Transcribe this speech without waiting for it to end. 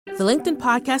The LinkedIn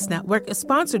Podcast Network is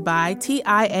sponsored by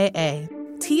TIAA.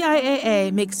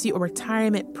 TIAA makes you a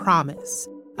retirement promise,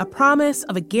 a promise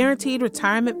of a guaranteed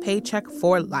retirement paycheck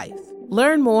for life.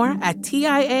 Learn more at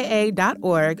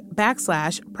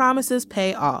TIAA.org/promises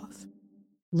pay off.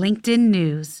 LinkedIn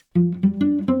News.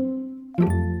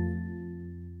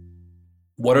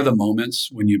 What are the moments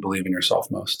when you believe in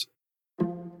yourself most?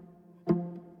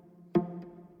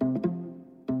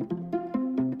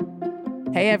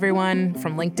 Hey everyone,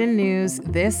 from LinkedIn News,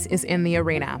 this is In the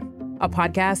Arena, a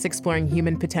podcast exploring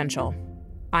human potential.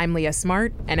 I'm Leah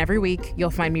Smart, and every week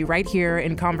you'll find me right here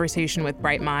in conversation with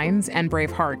bright minds and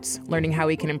brave hearts, learning how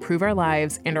we can improve our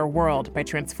lives and our world by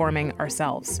transforming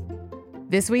ourselves.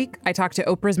 This week, I talked to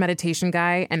Oprah's meditation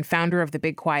guy and founder of The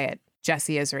Big Quiet,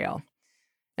 Jesse Israel.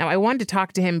 Now, I wanted to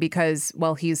talk to him because,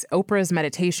 well, he's Oprah's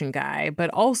meditation guy, but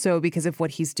also because of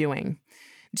what he's doing.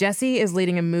 Jesse is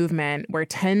leading a movement where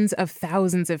tens of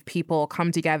thousands of people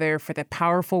come together for the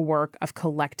powerful work of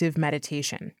collective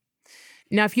meditation.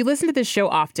 Now, if you listen to this show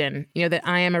often, you know that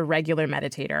I am a regular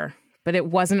meditator, but it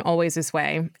wasn't always this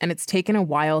way, and it's taken a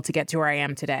while to get to where I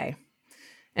am today.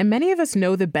 And many of us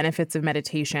know the benefits of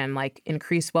meditation, like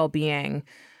increased well-being.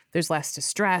 There's less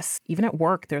distress. Even at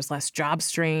work, there's less job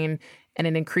strain and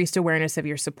an increased awareness of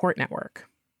your support network.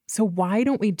 So why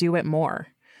don't we do it more?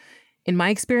 In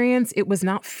my experience, it was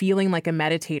not feeling like a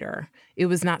meditator. It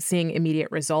was not seeing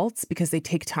immediate results because they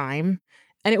take time.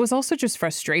 And it was also just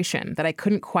frustration that I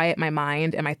couldn't quiet my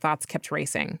mind and my thoughts kept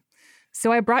racing.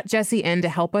 So I brought Jesse in to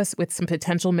help us with some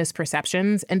potential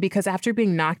misperceptions, and because after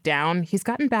being knocked down, he's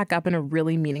gotten back up in a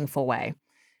really meaningful way.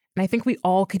 And I think we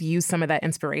all could use some of that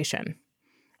inspiration.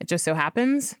 It just so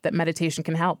happens that meditation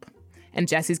can help, and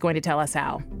Jesse's going to tell us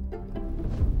how.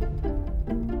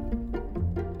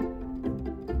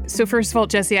 So first of all,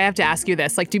 Jesse, I have to ask you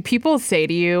this. Like, do people say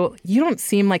to you, you don't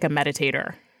seem like a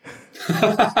meditator?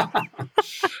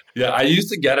 Yeah, I used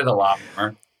to get it a lot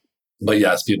more. But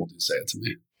yes, people do say it to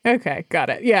me. Okay, got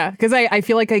it. Yeah, because I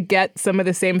feel like I get some of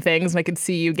the same things, and I could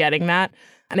see you getting that.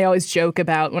 And I always joke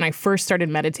about when I first started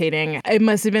meditating, it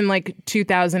must have been like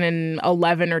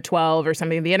 2011 or 12 or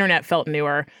something. The internet felt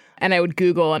newer. And I would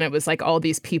Google, and it was like all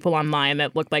these people online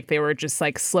that looked like they were just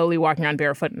like slowly walking around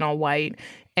barefoot and all white.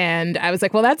 And I was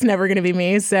like, well, that's never going to be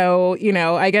me. So, you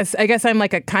know, I guess I'm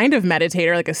like a kind of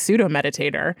meditator, like a pseudo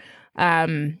meditator.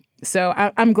 So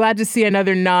I'm glad to see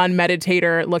another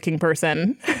non-meditator looking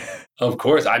person. Of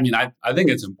course. I mean, I think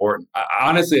it's important.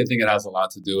 Honestly, I think it has a lot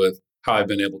to do with how I've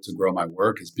been able to grow my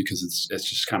work, is because it's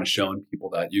just kind of showing people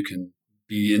that you can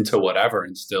be into whatever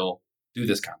and still do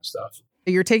this kind of stuff.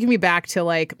 You're taking me back to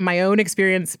like my own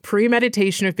experience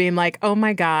pre-meditation of being like, oh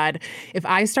my God, if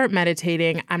I start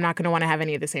meditating, I'm not going to want to have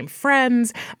any of the same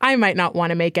friends. I might not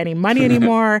want to make any money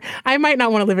anymore. I might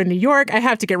not want to live in New York. I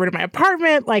have to get rid of my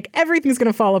apartment. Like everything's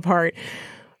going to fall apart.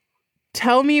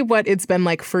 Tell me what it's been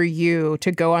like for you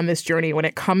to go on this journey when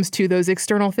it comes to those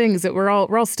external things that we're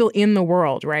all still in the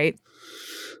world, right?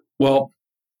 Well,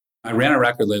 I ran a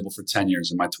record label for 10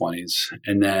 years in my 20s.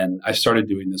 And then I started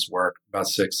doing this work about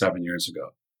 6-7 years ago.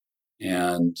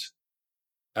 And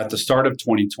at the start of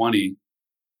 2020,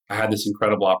 I had this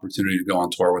incredible opportunity to go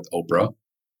on tour with Oprah.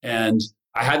 And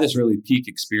I had this really peak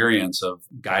experience of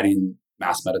guiding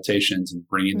mass meditations and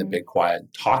bringing The Big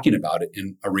Quiet, talking about it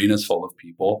in arenas full of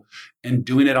people and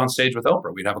doing it on stage with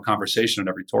Oprah. We'd have a conversation at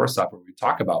every tour stop where we'd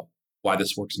talk about why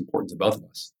this work's important to both of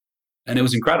us. And it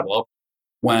was incredible.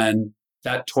 When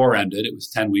that tour ended, it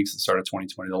was 10 weeks at the start of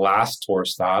 2020. The last tour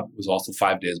stop was also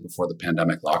 5 days before the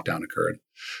pandemic lockdown occurred.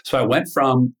 So I went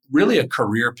from really a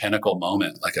career pinnacle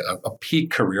moment, like a peak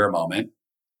career moment.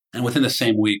 And within the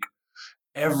same week,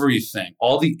 everything,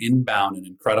 all the inbound and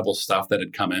incredible stuff that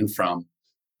had come in from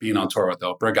being on tour with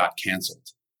Oprah got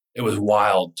canceled. It was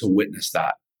wild to witness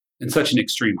that. In such an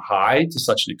extreme high to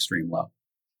such an extreme low.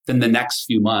 Then the next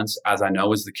few months, as I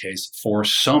know is the case for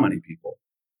so many people,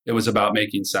 it was about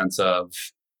making sense of,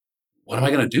 what am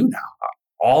I going to do now?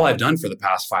 All I've done for the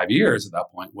past 5 years at that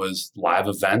point was live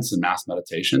events and mass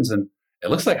meditations. And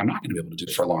it looks like I'm not going to be able to do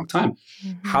it for a long time.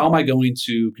 Mm-hmm. How am I going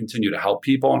to continue to help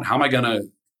people? And how am I going to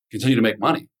continue to make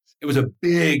money? It was a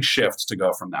big shift to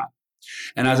go from that.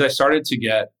 And as I started to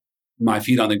get my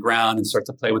feet on the ground and start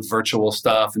to play with virtual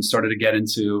stuff and started to get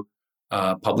into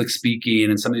public speaking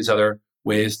and some of these other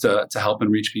ways to help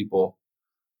and reach people,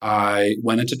 I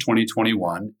went into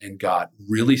 2021 and got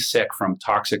really sick from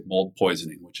toxic mold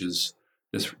poisoning, which is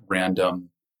this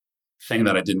random thing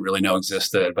that I didn't really know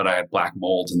existed, but I had black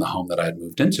molds in the home that I had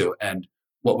moved into. And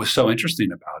what was so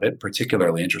interesting about it,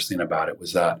 particularly interesting about it,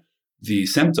 was that the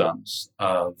symptoms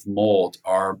of mold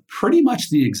are pretty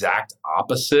much the exact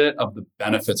opposite of the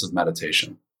benefits of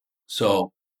meditation.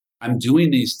 So I'm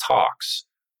doing these talks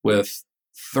with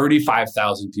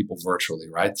 35,000 people virtually,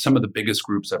 right? Some of the biggest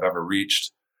groups I've ever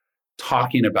reached,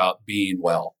 talking about being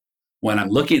well. When I'm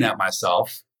looking at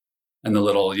myself and the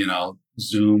little,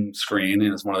 Zoom screen,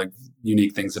 and it's one of the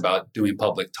unique things about doing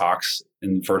public talks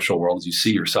in the virtual world is you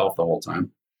see yourself the whole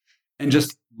time, and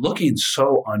just looking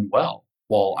so unwell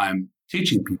while I'm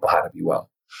teaching people how to be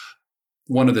well.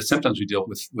 One of the symptoms we deal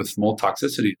with mold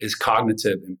toxicity is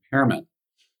cognitive impairment.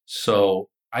 So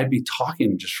I'd be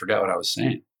talking and just forget what I was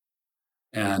saying.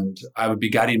 And I would be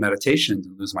guiding meditations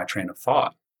and lose my train of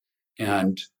thought.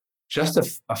 And just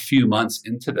a few months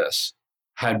into this,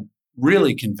 had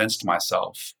really convinced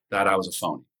myself that I was a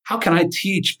phony. How can I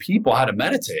teach people how to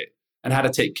meditate and how to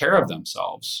take care of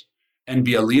themselves and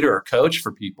be a leader or coach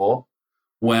for people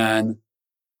when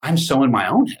I'm so in my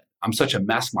own head? I'm such a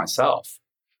mess myself.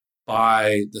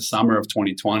 By the summer of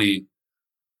 2020,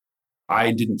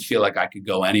 I didn't feel like I could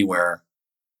go anywhere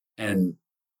and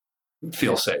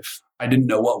feel safe. I didn't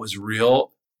know what was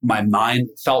real. My mind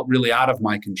felt really out of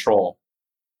my control.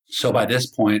 So by this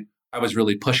point, I was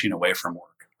really pushing away from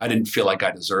work. I didn't feel like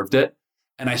I deserved it.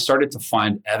 And I started to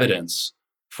find evidence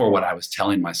for what I was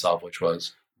telling myself, which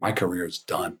was my career is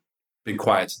done. Big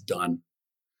Quiet's done.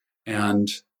 And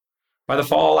by the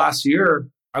fall last year,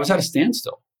 I was at a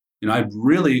standstill. I'd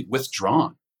really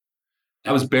withdrawn.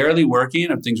 I was barely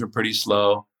working and things were pretty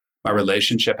slow. My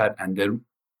relationship had ended.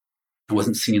 I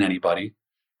wasn't seeing anybody.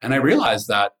 And I realized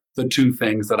that the two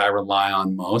things that I rely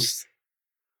on most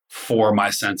for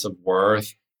my sense of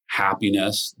worth,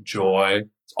 happiness, joy,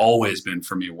 it's always been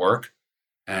for me work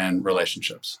and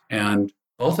relationships. And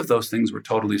both of those things were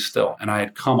totally still. And I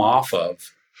had come off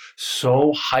of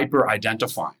so hyper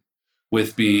identifying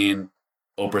with being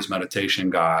Oprah's meditation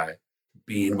guy,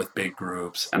 being with big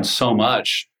groups, and so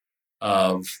much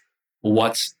of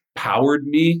what's powered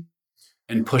me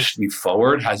and pushed me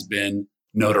forward has been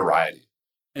notoriety.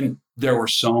 And there were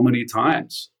so many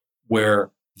times where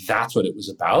that's what it was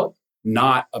about,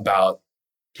 not about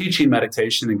teaching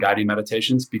meditation and guiding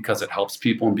meditations because it helps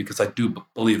people and because I do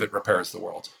believe it repairs the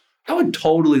world. I would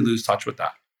totally lose touch with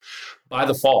that. By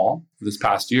the fall this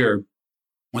past year,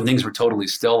 when things were totally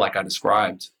still, like I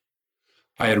described,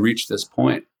 I had reached this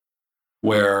point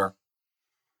where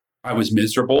I was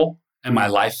miserable and my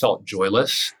life felt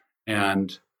joyless.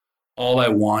 And all I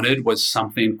wanted was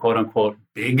something, quote unquote,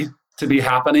 big to be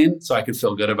happening so I could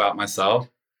feel good about myself.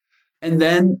 And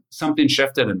then something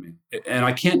shifted in me. And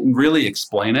I can't really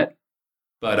explain it,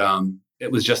 but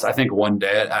it was just, I think, one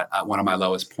day at one of my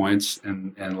lowest points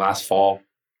in last fall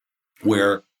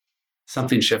where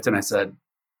something shifted. And I said,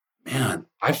 man,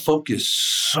 I focus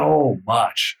so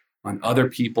much on other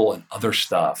people and other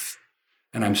stuff.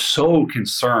 And I'm so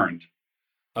concerned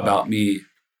about me.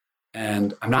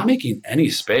 And I'm not making any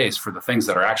space for the things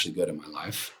that are actually good in my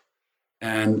life.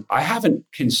 And I haven't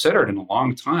considered in a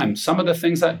long time some of the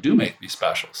things that do make me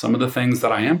special, some of the things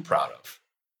that I am proud of.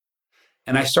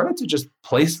 And I started to just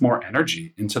place more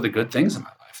energy into the good things in my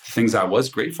life, the things I was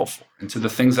grateful for, into the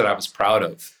things that I was proud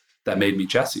of that made me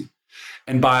Jesse.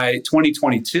 And by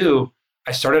 2022,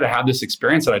 I started to have this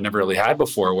experience that I'd never really had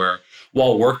before, where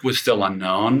while work was still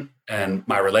unknown and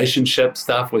my relationship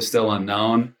stuff was still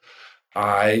unknown,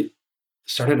 I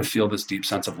started to feel this deep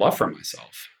sense of love for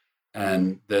myself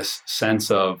and this sense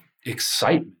of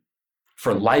excitement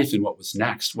for life and what was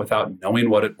next without knowing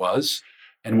what it was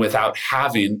and without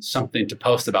having something to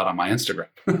post about on my Instagram.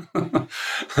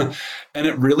 And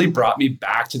it really brought me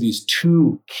back to these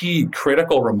two key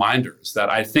critical reminders that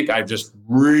I think I've just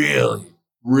really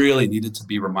needed to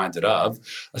be reminded of,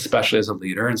 especially as a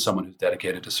leader and someone who's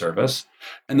dedicated to service.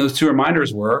 And those two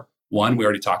reminders were, one, we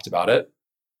already talked about it.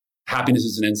 Happiness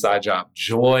is an inside job.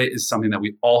 Joy is something that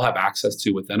we all have access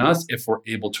to within us if we're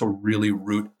able to really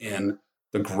root in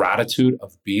the gratitude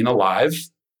of being alive.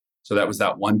 So that was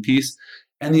that one piece.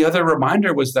 And the other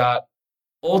reminder was that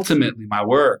ultimately my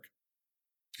work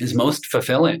is most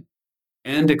fulfilling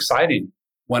and exciting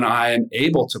when I am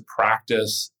able to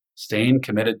practice staying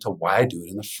committed to why I do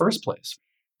it in the first place.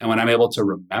 And when I'm able to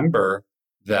remember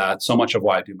that so much of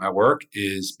why I do my work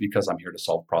is because I'm here to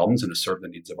solve problems and to serve the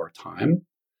needs of our time.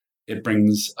 It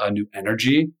brings a new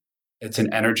energy. It's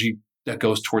an energy that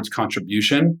goes towards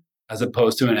contribution as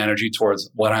opposed to an energy towards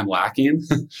what I'm lacking.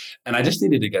 And I just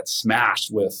needed to get smashed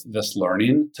with this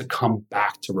learning to come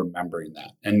back to remembering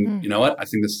that. And you know what? I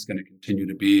think this is going to continue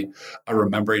to be a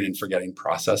remembering and forgetting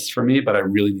process for me, but I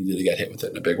really needed to get hit with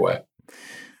it in a big way.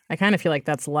 I kind of feel like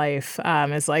that's life.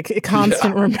 It's like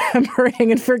constant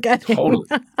remembering and forgetting. Totally.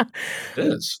 It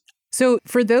is. So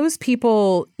for those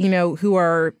people, who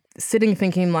are sitting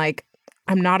thinking like,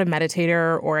 I'm not a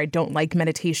meditator, or I don't like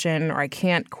meditation, or I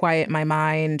can't quiet my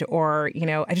mind, or,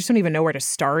 I just don't even know where to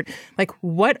start. Like,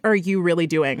 what are you really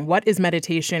doing? What is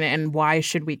meditation, and why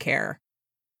should we care?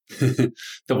 The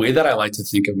way that I like to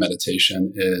think of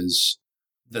meditation is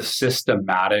the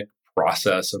systematic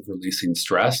process of releasing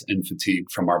stress and fatigue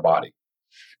from our body.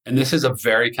 And this is a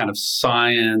very kind of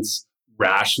science,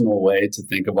 rational way to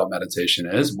think of what meditation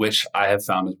is, which I have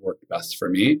found has worked best for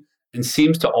me and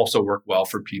seems to also work well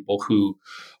for people who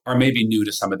are maybe new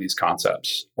to some of these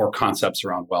concepts or concepts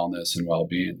around wellness and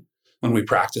well-being. When we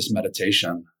practice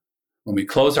meditation, when we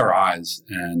close our eyes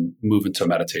and move into a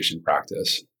meditation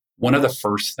practice, one of the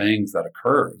first things that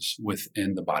occurs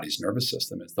within the body's nervous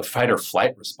system is the fight or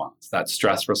flight response, that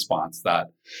stress response that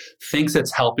thinks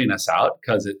it's helping us out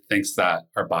because it thinks that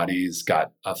our body's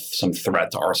got some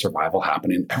threat to our survival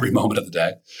happening every moment of the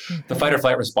day. Mm-hmm. The fight or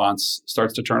flight response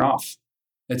starts to turn off.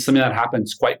 It's something that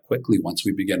happens quite quickly once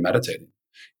we begin meditating.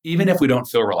 Even if we don't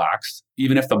feel relaxed,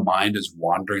 even if the mind is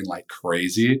wandering like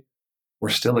crazy, we're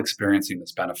still experiencing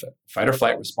this benefit. Fight or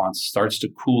flight response starts to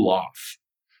cool off.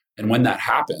 And when that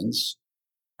happens,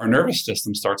 our nervous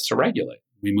system starts to regulate.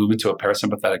 We move into a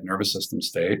parasympathetic nervous system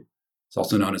state. It's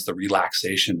also known as the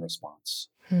relaxation response.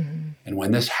 Mm-hmm. And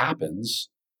when this happens,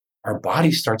 our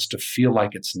body starts to feel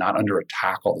like it's not under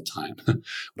attack all the time.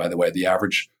 By the way, the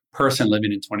average person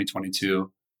living in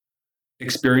 2022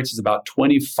 experiences about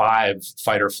 25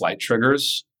 fight or flight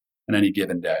triggers in any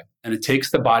given day. And it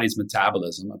takes the body's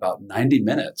metabolism about 90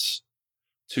 minutes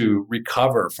to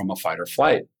recover from a fight or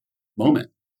flight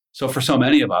moment. So for so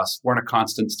many of us, we're in a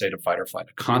constant state of fight or flight,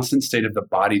 a constant state of the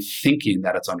body thinking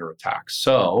that it's under attack.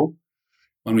 So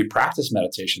when we practice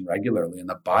meditation regularly and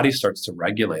the body starts to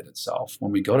regulate itself,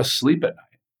 when we go to sleep at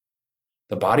night,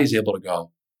 the body's able to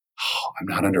go, oh, I'm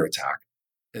not under attack.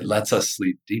 It lets us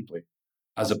sleep deeply.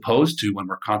 As opposed to when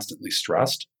we're constantly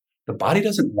stressed, the body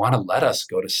doesn't want to let us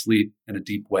go to sleep in a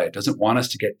deep way. It doesn't want us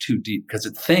to get too deep because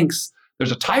it thinks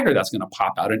there's a tiger that's going to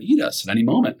pop out and eat us at any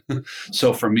moment.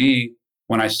 So for me,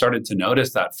 when I started to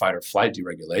notice that fight or flight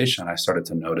deregulation, I started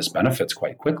to notice benefits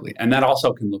quite quickly. And that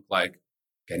also can look like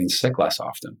getting sick less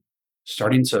often,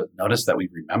 starting to notice that we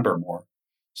remember more,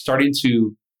 starting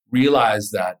to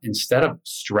realize that instead of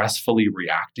stressfully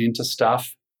reacting to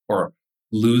stuff or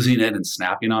losing it and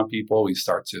snapping on people, we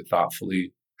start to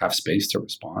thoughtfully have space to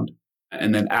respond.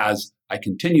 And then as I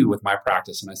continue with my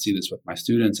practice, and I see this with my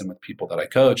students and with people that I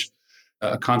coach,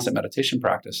 a constant meditation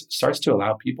practice starts to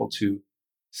allow people to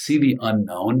see the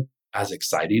unknown as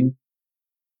exciting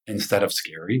instead of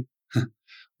scary.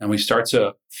 And we start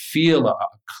to feel a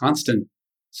constant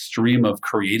stream of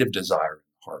creative desire in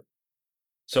the heart.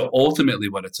 So ultimately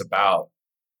what it's about,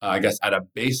 I guess at a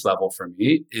base level for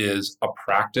me, is a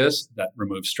practice that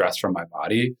removes stress from my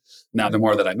body. Now, the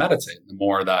more that I meditate, the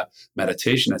more that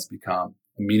meditation has become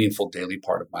a meaningful daily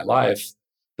part of my life,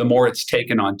 the more it's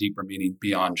taken on deeper meaning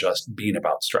beyond just being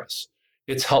about stress.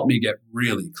 It's helped me get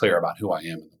really clear about who I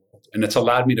am in the world. And it's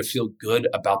allowed me to feel good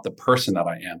about the person that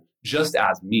I am, just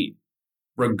as me,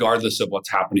 regardless of what's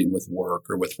happening with work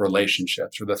or with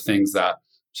relationships or the things that I'm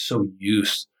so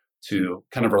used to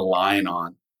kind of relying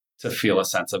on to feel a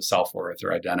sense of self-worth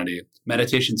or identity.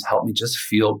 Meditation's helped me just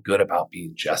feel good about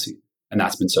being Jesse. And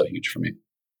that's been so huge for me.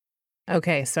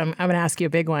 Okay, so I'm going to ask you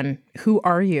a big one. Who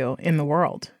are you in the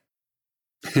world?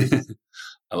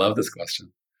 I love this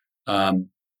question.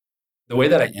 The way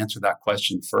that I answer that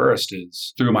question first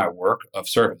is through my work of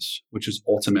service, which is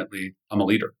ultimately I'm a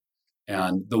leader.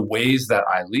 And the ways that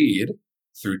I lead,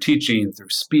 through teaching, through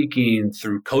speaking,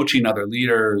 through coaching other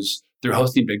leaders, through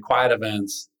hosting big quiet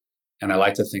events, and I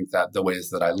like to think that the ways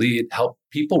that I lead help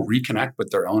people reconnect with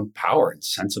their own power and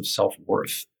sense of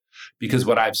self-worth. Because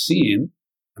what I've seen,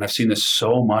 and I've seen this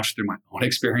so much through my own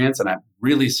experience, and I've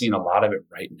really seen a lot of it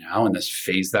right now in this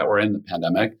phase that we're in, the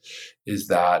pandemic, is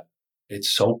that it's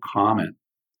so common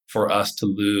for us to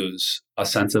lose a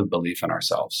sense of belief in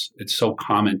ourselves. It's so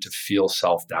common to feel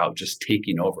self-doubt just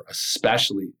taking over,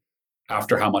 especially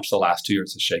after how much the last 2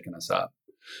 years has shaken us up.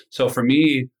 So for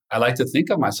me, I like to think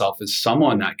of myself as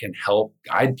someone that can help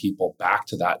guide people back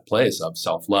to that place of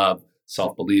self-love,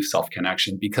 self-belief,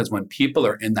 self-connection, because when people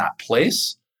are in that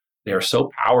place, they are so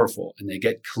powerful and they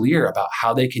get clear about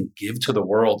how they can give to the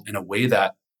world in a way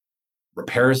that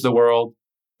repairs the world,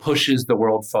 pushes the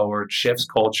world forward, shifts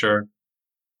culture.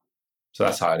 So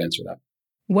that's how I'd answer that.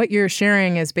 What you're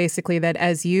sharing is basically that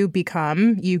as you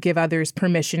become, you give others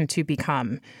permission to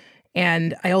become.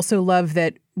 And I also love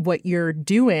that what you're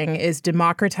doing is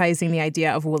democratizing the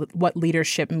idea of what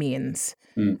leadership means.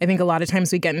 I think a lot of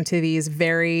times we get into these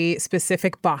very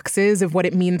specific boxes of what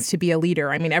it means to be a leader.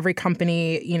 I mean, every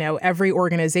company, every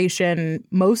organization,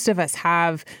 most of us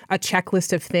have a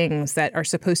checklist of things that are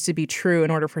supposed to be true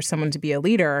in order for someone to be a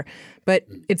leader. But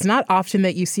it's not often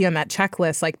that you see on that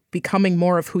checklist, like becoming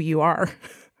more of who you are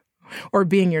or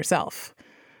being yourself.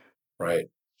 Right.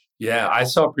 Yeah, I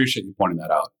so appreciate you pointing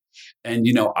that out. And,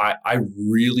 I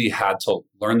really had to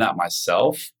learn that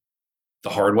myself the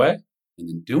hard way. And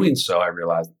in doing so, I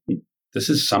realized this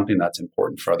is something that's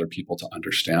important for other people to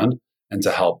understand and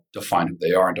to help define who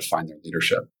they are and define their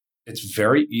leadership. It's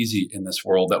very easy in this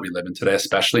world that we live in today,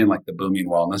 especially in like the booming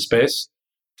wellness space,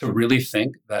 to really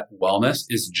think that wellness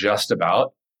is just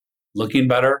about looking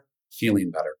better,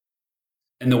 feeling better.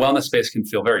 And the wellness space can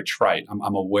feel very trite.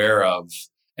 I'm aware of,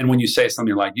 and when you say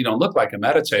something like, you don't look like a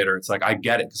meditator, it's like, I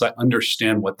get it because I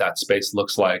understand what that space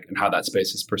looks like and how that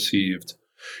space is perceived.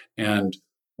 And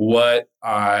what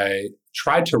I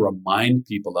try to remind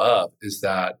people of is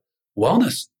that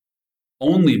wellness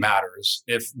only matters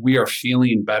if we are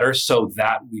feeling better so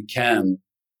that we can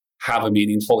have a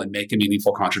meaningful and make a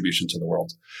meaningful contribution to the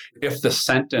world. If the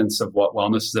sentence of what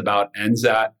wellness is about ends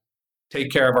at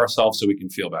take care of ourselves so we can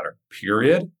feel better,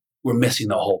 period, we're missing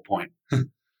the whole point.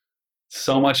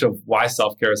 So much of why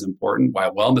self-care is important, why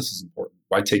wellness is important,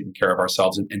 why taking care of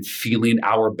ourselves and feeling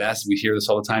our best, we hear this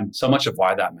all the time. So much of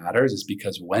why that matters is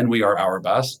because when we are our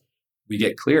best, we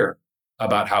get clear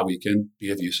about how we can be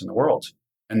of use in the world.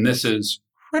 And this is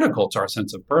critical to our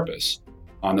sense of purpose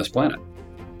on this planet.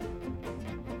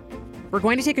 We're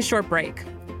going to take a short break.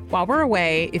 While we're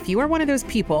away, if you are one of those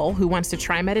people who wants to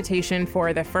try meditation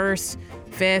for the first,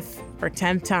 5th, or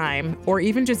 10th time, or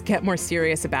even just get more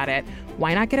serious about it,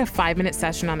 why not get a 5-minute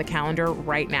session on the calendar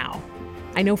right now?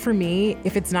 I know for me,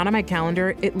 if it's not on my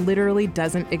calendar, it literally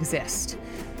doesn't exist.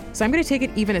 So I'm going to take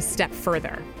it even a step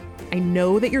further. I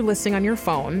know that you're listening on your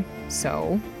phone,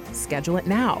 so schedule it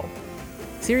now.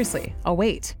 Seriously, I'll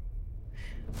wait.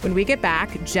 When we get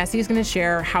back, Jesse is going to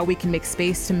share how we can make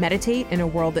space to meditate in a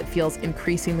world that feels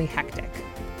increasingly hectic.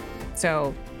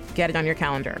 So get it on your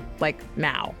calendar, like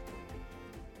now.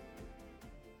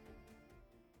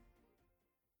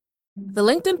 The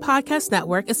LinkedIn Podcast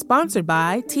Network is sponsored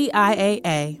by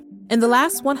TIAA. In the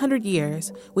last 100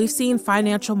 years, we've seen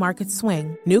financial markets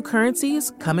swing, new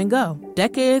currencies come and go,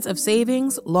 decades of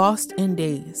savings lost in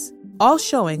days, all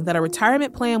showing that a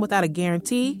retirement plan without a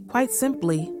guarantee, quite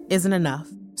simply, isn't enough.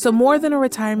 So more than a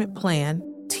retirement plan,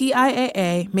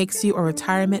 TIAA makes you a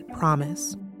retirement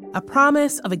promise. A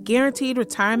promise of a guaranteed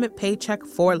retirement paycheck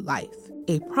for life.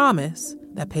 A promise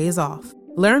that pays off.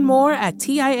 Learn more at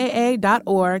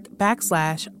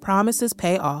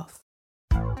TIAA.org/promisespayoff.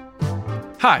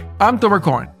 Hi, I'm Tomer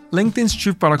Cohen, LinkedIn's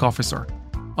Chief Product Officer.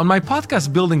 On my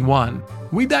podcast, Building One,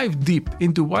 we dive deep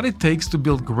into what it takes to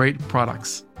build great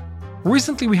products.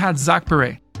 Recently, we had Zach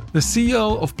Perret, the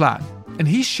CEO of Plaid, and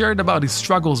he shared about his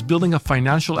struggles building a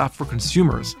financial app for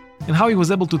consumers and how he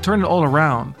was able to turn it all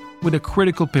around with a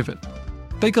critical pivot.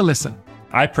 Take a listen.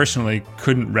 I personally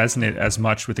couldn't resonate as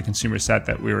much with the consumer set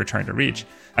that we were trying to reach.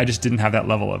 I just didn't have that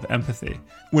level of empathy.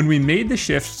 When we made the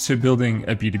shift to building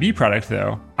a B2B product,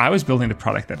 though, I was building the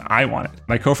product that I wanted.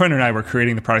 My co-founder and I were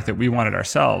creating the product that we wanted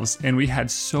ourselves, and we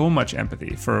had so much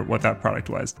empathy for what that product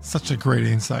was. Such a great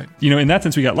insight. In that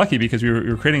sense, we got lucky because we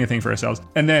were creating a thing for ourselves.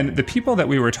 And then the people that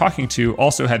we were talking to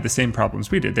also had the same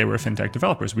problems we did. They were fintech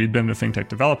developers. We'd been a fintech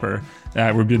developer.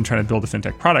 We'd been trying to build a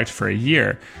fintech product for a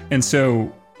year. And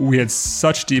so we had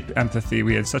such deep empathy.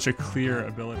 We had such a clear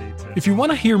ability to... If you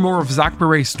want to hear more of Zach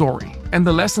Perret's story and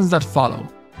the lessons that follow,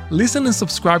 listen and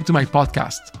subscribe to my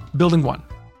podcast, Building One.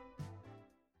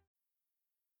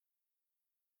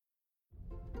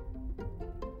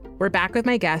 We're back with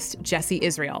my guest, Jesse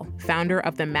Israel, founder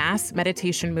of the mass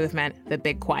meditation movement, The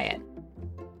Big Quiet.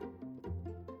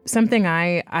 Something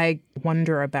I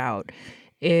wonder about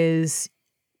is,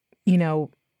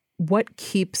 what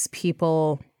keeps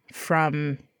people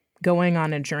from going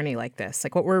on a journey like this?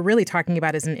 Like, what we're really talking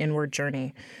about is an inward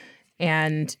journey,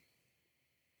 and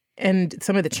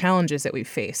some of the challenges that we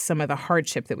face, some of the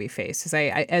hardship that we face.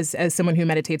 As someone who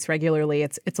meditates regularly,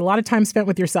 it's a lot of time spent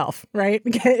with yourself, right?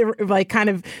 Like kind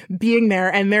of being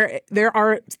there, and there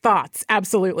are thoughts,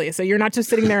 absolutely. So you're not just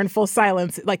sitting there in full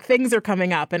silence. Like things are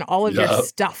coming up, and all of your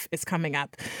stuff is coming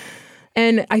up.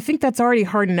 And I think that's already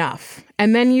hard enough.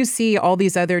 And then you see all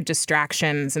these other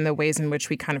distractions and the ways in which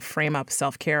we kind of frame up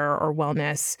self-care or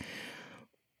wellness.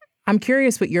 I'm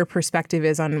curious what your perspective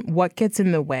is on what gets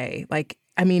in the way. Like,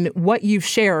 I mean, what you've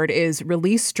shared is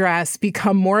release stress,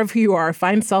 become more of who you are,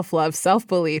 find self-love,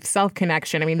 self-belief,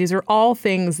 self-connection. I mean, these are all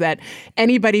things that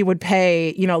anybody would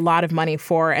pay, a lot of money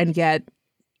for, and yet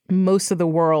most of the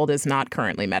world is not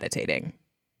currently meditating.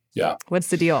 Yeah. What's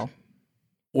the deal?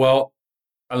 Well,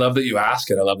 I love that you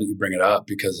ask it. I love that you bring it up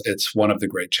because it's one of the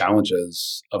great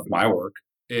challenges of my work.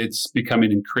 It's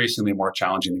becoming increasingly more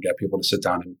challenging to get people to sit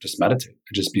down and just meditate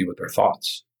and just be with their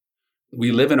thoughts.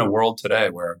 We live in a world today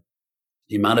where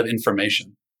the amount of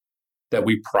information that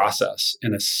we process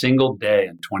in a single day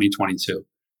in 2022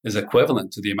 is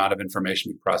equivalent to the amount of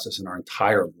information we process in our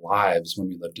entire lives when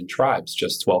we lived in tribes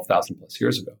just 12,000 plus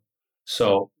years ago.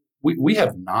 So we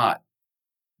have not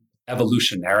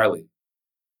evolutionarily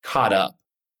caught up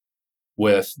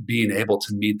with being able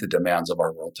to meet the demands of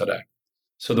our world today.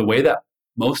 So the way that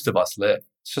most of us live,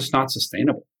 it's just not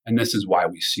sustainable. And this is why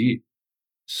we see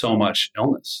so much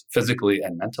illness, physically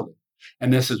and mentally.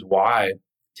 And this is why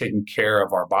taking care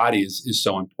of our bodies is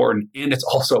so important. And it's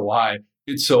also why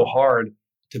it's so hard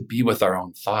to be with our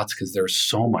own thoughts because there's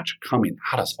so much coming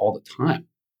at us all the time.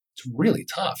 It's really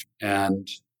tough. And,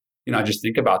 I just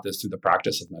think about this through the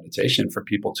practice of meditation for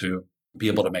people to be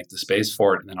able to make the space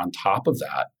for it. And then on top of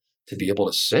that, to be able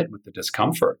to sit with the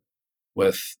discomfort,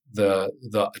 with the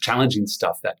challenging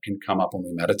stuff that can come up when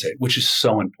we meditate, which is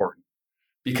so important.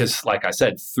 Because like I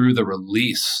said, through the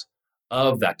release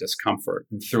of that discomfort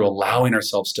and through allowing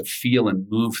ourselves to feel and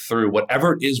move through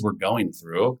whatever it is we're going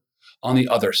through, on the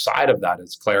other side of that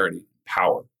is clarity,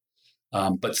 power.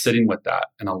 But sitting with that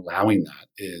and allowing that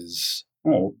is,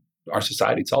 our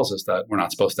society tells us that we're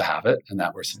not supposed to have it and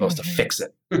that we're supposed to fix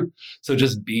it. So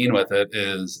just being with it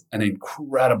is an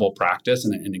incredible practice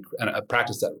and a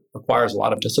practice that requires a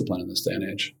lot of discipline in this day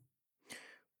and age.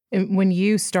 And when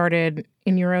you started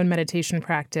in your own meditation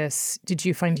practice, did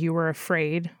you find you were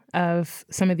afraid of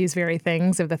some of these very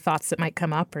things, of the thoughts that might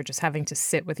come up, or just having to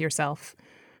sit with yourself?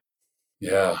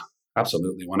 Yeah,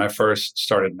 absolutely. When I first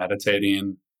started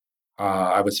meditating,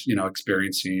 I was,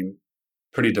 experiencing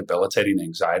pretty debilitating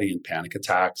anxiety and panic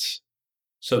attacks.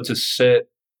 So to sit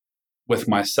with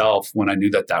myself when I knew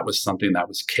that that was something that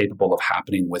was capable of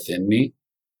happening within me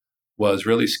was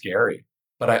really scary.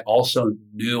 But I also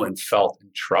knew and felt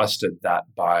and trusted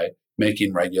that by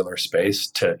making regular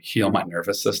space to heal my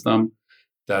nervous system,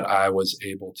 that I was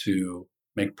able to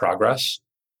make progress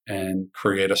and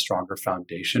create a stronger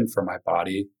foundation for my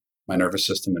body, my nervous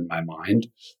system, and my mind,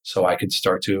 so I could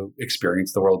start to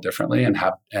experience the world differently and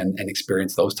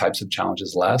experience those types of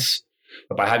challenges less.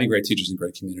 But by having great teachers and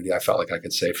great community, I felt like I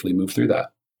could safely move through that.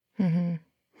 Mm-hmm.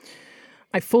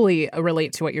 I fully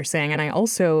relate to what you're saying.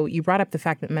 And you brought up the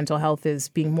fact that mental health is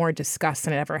being more discussed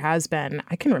than it ever has been.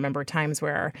 I can remember times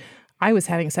where I was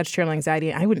having such terrible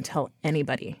anxiety, I wouldn't tell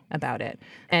anybody about it.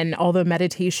 And although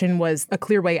meditation was a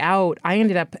clear way out, I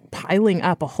ended up piling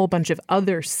up a whole bunch of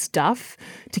other stuff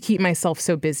to keep myself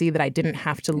so busy that I didn't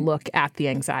have to look at the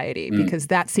anxiety, because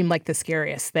that seemed like the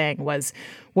scariest thing was,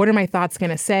 what are my thoughts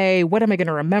going to say? What am I going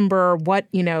to remember? What,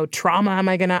 trauma am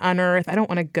I going to unearth? I don't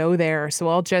want to go there. So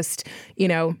I'll just,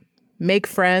 make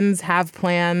friends, have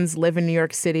plans, live in New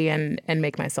York City, and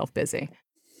make myself busy.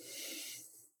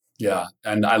 Yeah.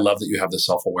 And I love that you have the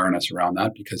self-awareness around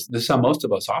that, because this is how most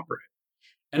of us operate.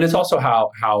 And it's also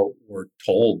how we're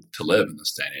told to live in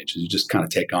this day and age. You just kind of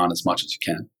take on as much as you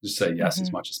can. Just say yes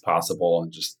as much as possible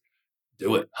and just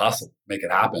do it, hustle, make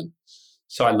it happen.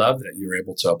 So I love that you're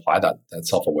able to apply that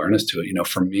self-awareness to it.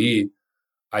 For me,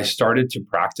 I started to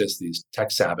practice these tech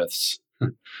Sabbaths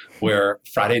where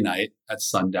Friday night at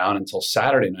sundown until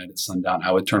Saturday night at sundown,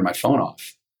 I would turn my phone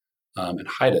off and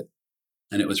hide it.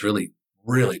 And it was really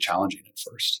challenging at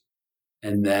first.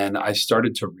 And then I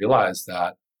started to realize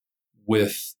that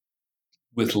with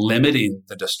limiting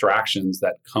the distractions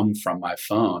that come from my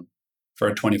phone for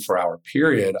a 24-hour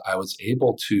period, I was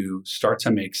able to start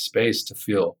to make space to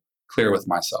feel clear with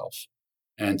myself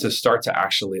and to start to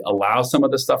actually allow some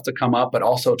of the stuff to come up, but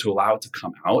also to allow it to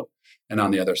come out. And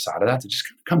on the other side of that, to just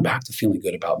kind of come back to feeling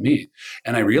good about me.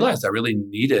 And I realized I really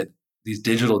needed these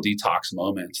digital detox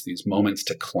moments, these moments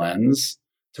to cleanse,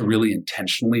 to really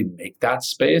intentionally make that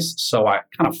space. So I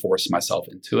kind of forced myself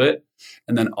into it.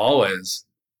 And then always,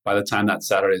 by the time that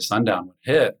Saturday sundown would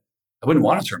hit, I wouldn't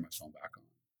want to turn my phone back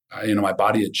on. My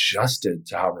body adjusted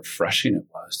to how refreshing it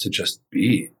was to just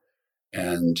be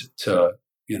and to,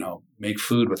 make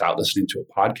food without listening to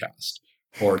a podcast,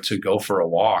 or to go for a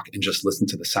walk and just listen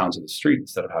to the sounds of the street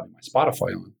instead of having my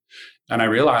Spotify on. And I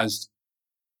realized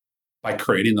by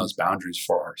creating those boundaries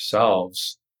for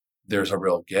ourselves, there's a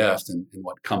real gift in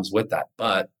what comes with that.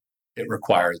 But it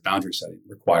requires boundary setting,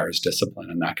 requires discipline,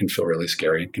 and that can feel really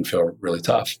scary and can feel really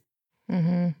tough.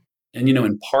 Mm-hmm. And,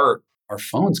 in part, our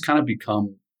phones kind of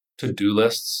become to-do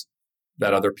lists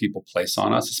that other people place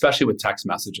on us, especially with text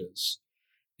messages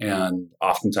and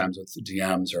oftentimes with the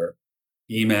DMs or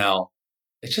email.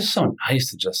 It's just so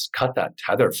nice to just cut that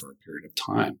tether for a period of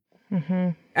time. Mm-hmm.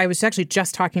 I was actually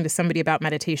just talking to somebody about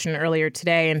meditation earlier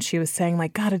today, and she was saying,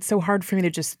 like, God, it's so hard for me to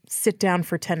just sit down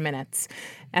for 10 minutes.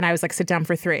 And I was like, sit down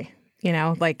for 3,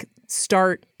 like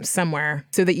start somewhere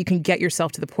so that you can get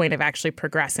yourself to the point of actually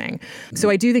progressing. Mm-hmm. So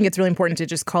I do think it's really important to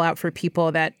just call out for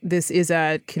people that this is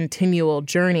a continual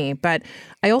journey. But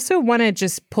I also want to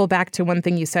just pull back to one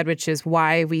thing you said, which is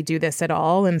why we do this at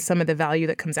all and some of the value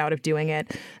that comes out of doing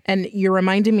it. And you're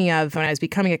reminding me of when I was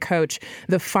becoming a coach,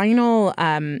 the final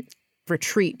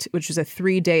retreat, which was a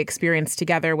 3-day experience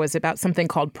together, was about something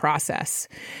called process.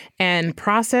 And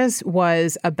process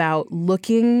was about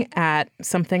looking at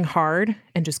something hard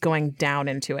and just going down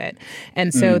into it.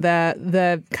 And so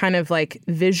the kind of like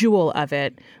visual of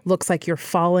it looks like you're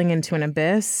falling into an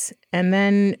abyss. And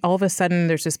then all of a sudden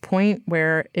there's this point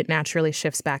where it naturally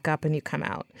shifts back up and you come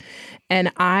out. And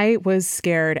I was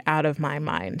scared out of my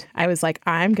mind. I was like,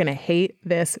 I'm going to hate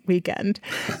this weekend.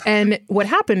 And what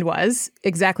happened was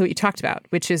exactly what you talked about,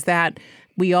 which is that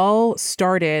we all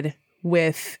started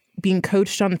with being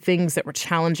coached on things that were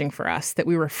challenging for us, that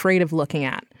we were afraid of looking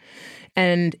at.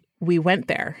 And we went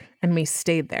there and we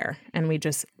stayed there and we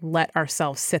just let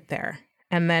ourselves sit there.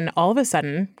 And then all of a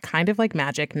sudden, kind of like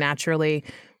magic, naturally,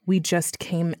 we just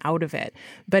came out of it.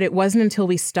 But it wasn't until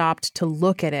we stopped to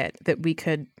look at it that we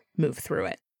could move through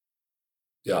it.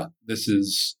 Yeah, this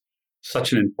is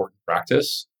such an important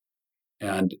practice.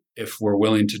 And if we're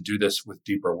willing to do this with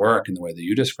deeper work in the way that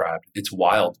you described, it's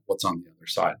wild what's on the other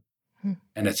side.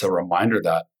 And it's a reminder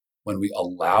that when we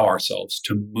allow ourselves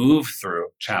to move through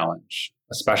challenge,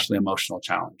 especially emotional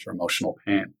challenge or emotional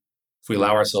pain, if we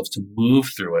allow ourselves to move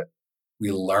through it,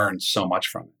 we learn so much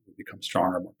from it. We become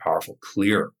stronger, more powerful,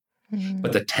 clearer. Mm-hmm.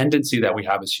 But the tendency that we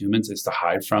have as humans is to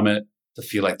hide from it, to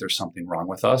feel like there's something wrong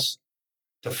with us,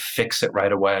 to fix it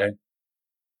right away.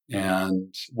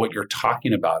 And what you're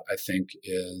talking about, I think,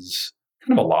 is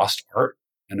kind of a lost art.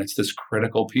 And it's this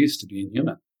critical piece to being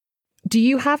human. Do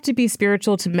you have to be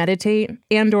spiritual to meditate,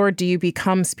 and or do you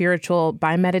become spiritual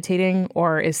by meditating,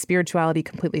 or is spirituality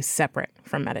completely separate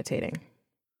from meditating?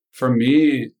 For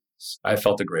me, I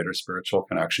felt a greater spiritual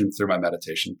connection through my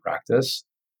meditation practice,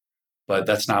 but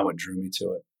that's not what drew me to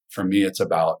it. For me, it's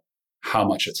about how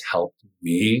much it's helped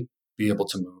me be able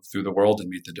to move through the world and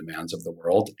meet the demands of the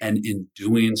world. And in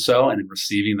doing so and in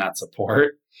receiving that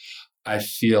support, I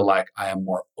feel like I am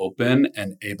more open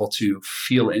and able to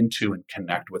feel into and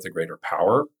connect with a greater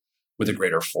power, with a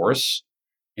greater force,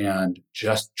 and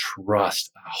just trust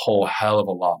a whole hell of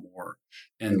a lot more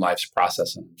in life's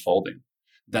process and unfolding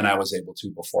than I was able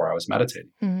to before I was meditating.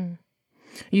 Mm-hmm.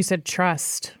 You said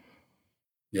trust.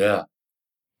 Yeah.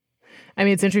 I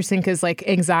mean, it's interesting because like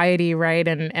anxiety, right,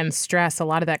 and stress, a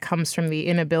lot of that comes from the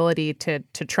inability to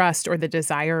trust or the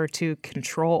desire to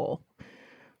control.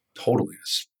 Totally,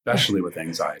 especially with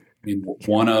anxiety. I mean,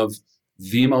 one of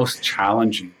the most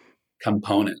challenging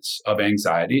components of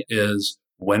anxiety is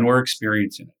when we're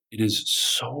experiencing it. It is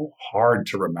so hard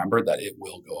to remember that it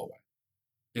will go away.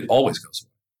 It always goes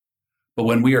away. But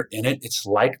when we are in it, it's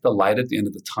like the light at the end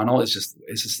of the tunnel.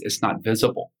 It's not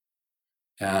visible.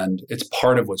 And it's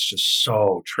part of what's just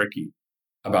so tricky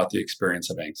about the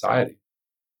experience of anxiety.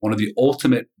 One of the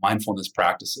ultimate mindfulness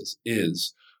practices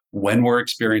is when we're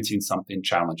experiencing something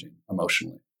challenging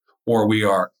emotionally, or we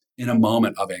are in a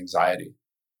moment of anxiety,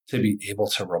 to be able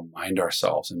to remind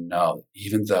ourselves and know,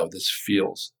 even though this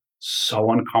feels so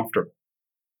uncomfortable,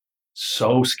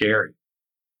 so scary,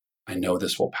 I know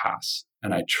this will pass.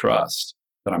 And I trust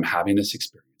that I'm having this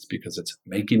experience because it's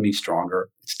making me stronger.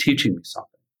 It's teaching me something.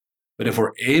 But if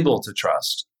we're able to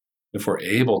trust, if we're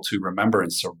able to remember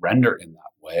and surrender in that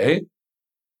way,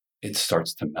 it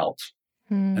starts to melt.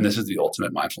 And this is the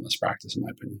ultimate mindfulness practice, in my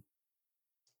opinion.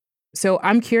 So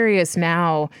I'm curious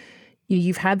now,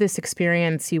 you've had this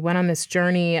experience, you went on this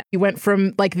journey, you went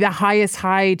from like the highest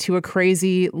high to a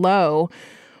crazy low.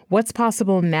 What's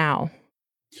possible now?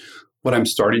 What I'm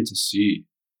starting to see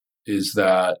is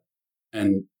that,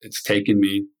 and it's taken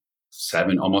me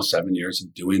almost 7 years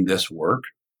of doing this work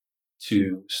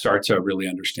to start to really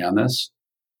understand this,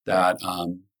 that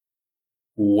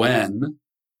when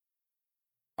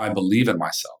I believe in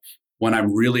myself, when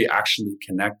I'm really actually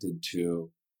connected to,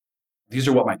 these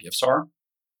are what my gifts are,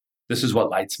 this is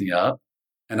what lights me up,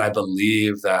 and I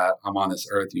believe that I'm on this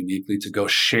earth uniquely to go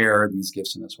share these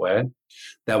gifts in this way,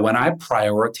 that when I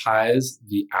prioritize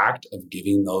the act of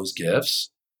giving those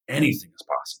gifts, anything is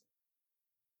possible.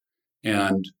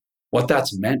 And what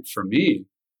that's meant for me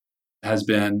has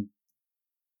been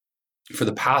for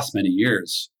the past many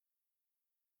years,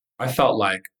 I felt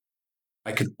like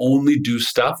I could only do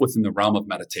stuff within the realm of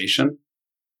meditation.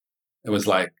 It was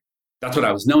like, that's what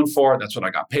I was known for. That's what I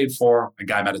got paid for. I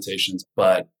guide meditations,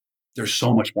 but there's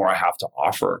so much more I have to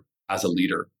offer as a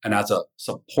leader and as a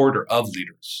supporter of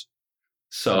leaders.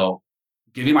 So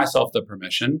giving myself the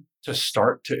permission to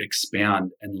start to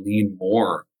expand and lean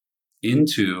more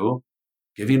into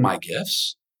giving my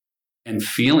gifts and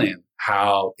feeling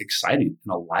how exciting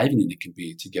and enlivening it can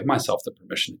be to give myself the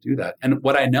permission to do that. And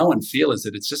what I know and feel is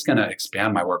that it's just going to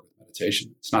expand my work with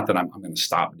meditation. It's not that I'm going to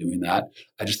stop doing that.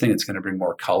 I just think it's going to bring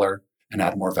more color and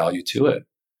add more value to it.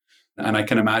 And I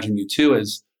can imagine you too,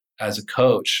 as a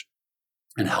coach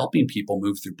and helping people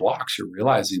move through blocks, you're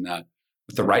realizing that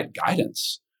with the right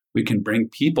guidance, we can bring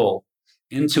people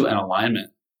into an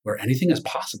alignment where anything is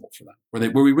possible for them,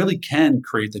 where we really can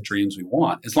create the dreams we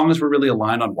want, as long as we're really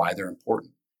aligned on why they're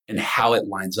important and how it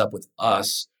lines up with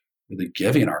us really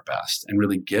giving our best and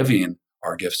really giving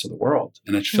our gifts to the world.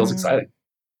 And it feels exciting.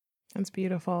 That's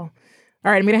beautiful.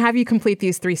 All right, I'm going to have you complete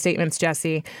these 3 statements,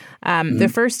 Jesse. The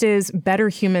first is better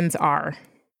humans are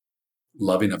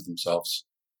loving of themselves.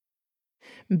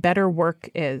 Better work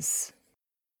is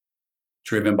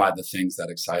driven by the things that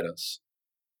excite us.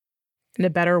 And a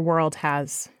better world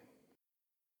has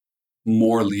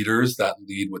more leaders that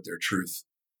lead with their truth.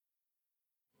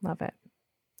 Love it.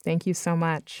 Thank you so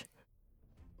much.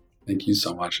 Thank you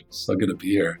so much. It's so good to be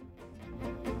here.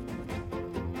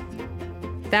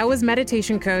 That was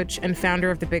meditation coach and founder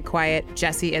of The Big Quiet,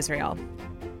 Jesse Israel.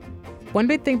 One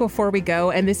big thing before we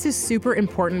go, and this is super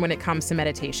important when it comes to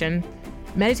meditation.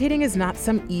 Meditating is not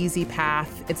some easy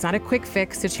path. It's not a quick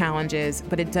fix to challenges,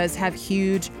 but it does have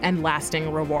huge and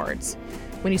lasting rewards.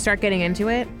 When you start getting into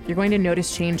it, you're going to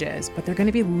notice changes, but they're going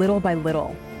to be little by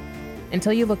little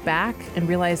until you look back and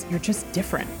realize you're just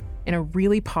different in a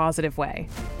really positive way.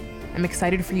 I'm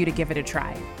excited for you to give it a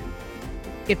try.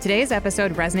 If today's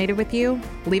episode resonated with you,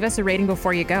 leave us a rating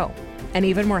before you go. And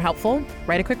even more helpful,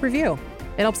 write a quick review.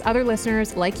 It helps other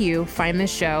listeners like you find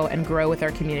this show and grow with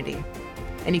our community.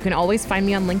 And you can always find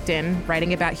me on LinkedIn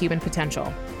writing about human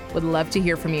potential. Would love to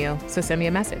hear from you, so send me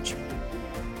a message.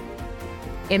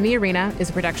 In the Arena is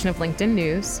a production of LinkedIn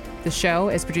News. The show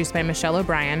is produced by Michelle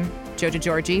O'Brien. Joja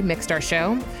Georgie mixed our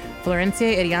show.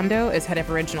 Florencia Iriando is head of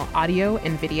original audio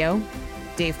and video.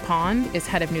 Dave Pond is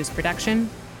head of news production.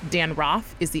 Dan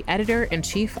Roth is the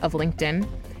editor-in-chief of LinkedIn.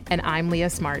 And I'm Leah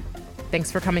Smart.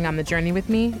 Thanks for coming on the journey with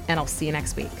me, and I'll see you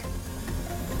next week.